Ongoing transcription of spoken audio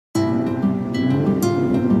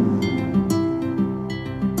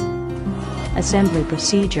Assembly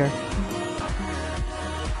procedure.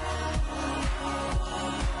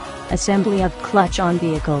 Assembly of clutch on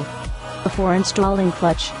vehicle. Before installing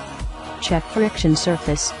clutch, check friction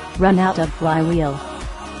surface, run out of flywheel.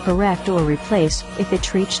 Correct or replace if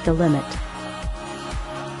it reached the limit.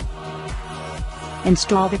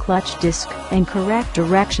 Install the clutch disc in correct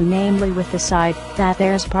direction, namely with the side that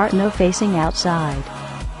there's part no facing outside.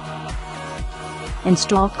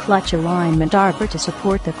 Install clutch alignment arbor to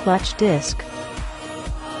support the clutch disc.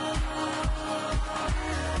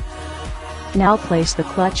 Now place the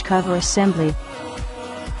clutch cover assembly.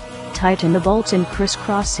 Tighten the bolts in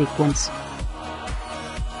crisscross sequence.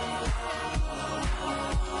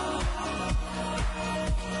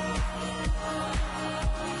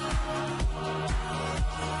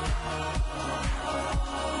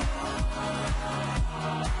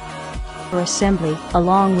 For assembly,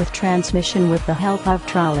 along with transmission with the help of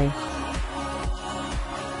trolley.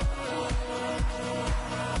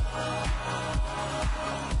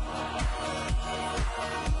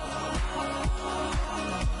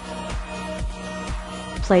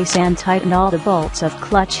 Place and tighten all the bolts of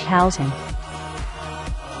clutch housing.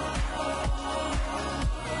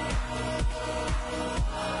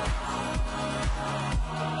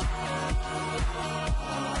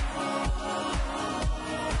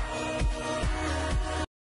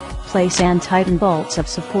 Place and tighten bolts of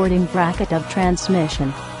supporting bracket of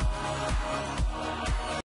transmission.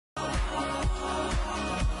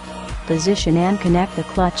 Position and connect the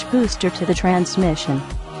clutch booster to the transmission.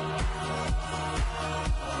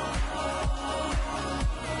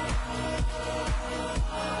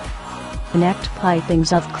 Connect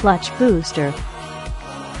pipings of clutch booster.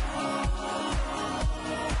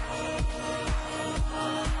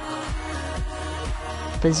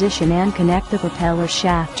 Position and connect the propeller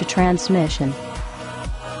shaft to transmission.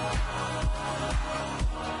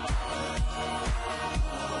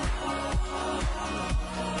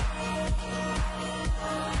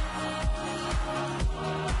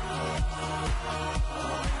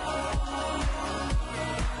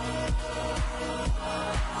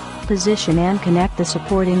 Position and connect the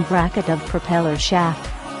supporting bracket of propeller shaft.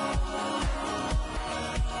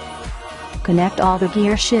 Connect all the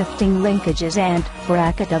gear shifting linkages and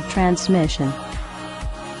bracket of transmission.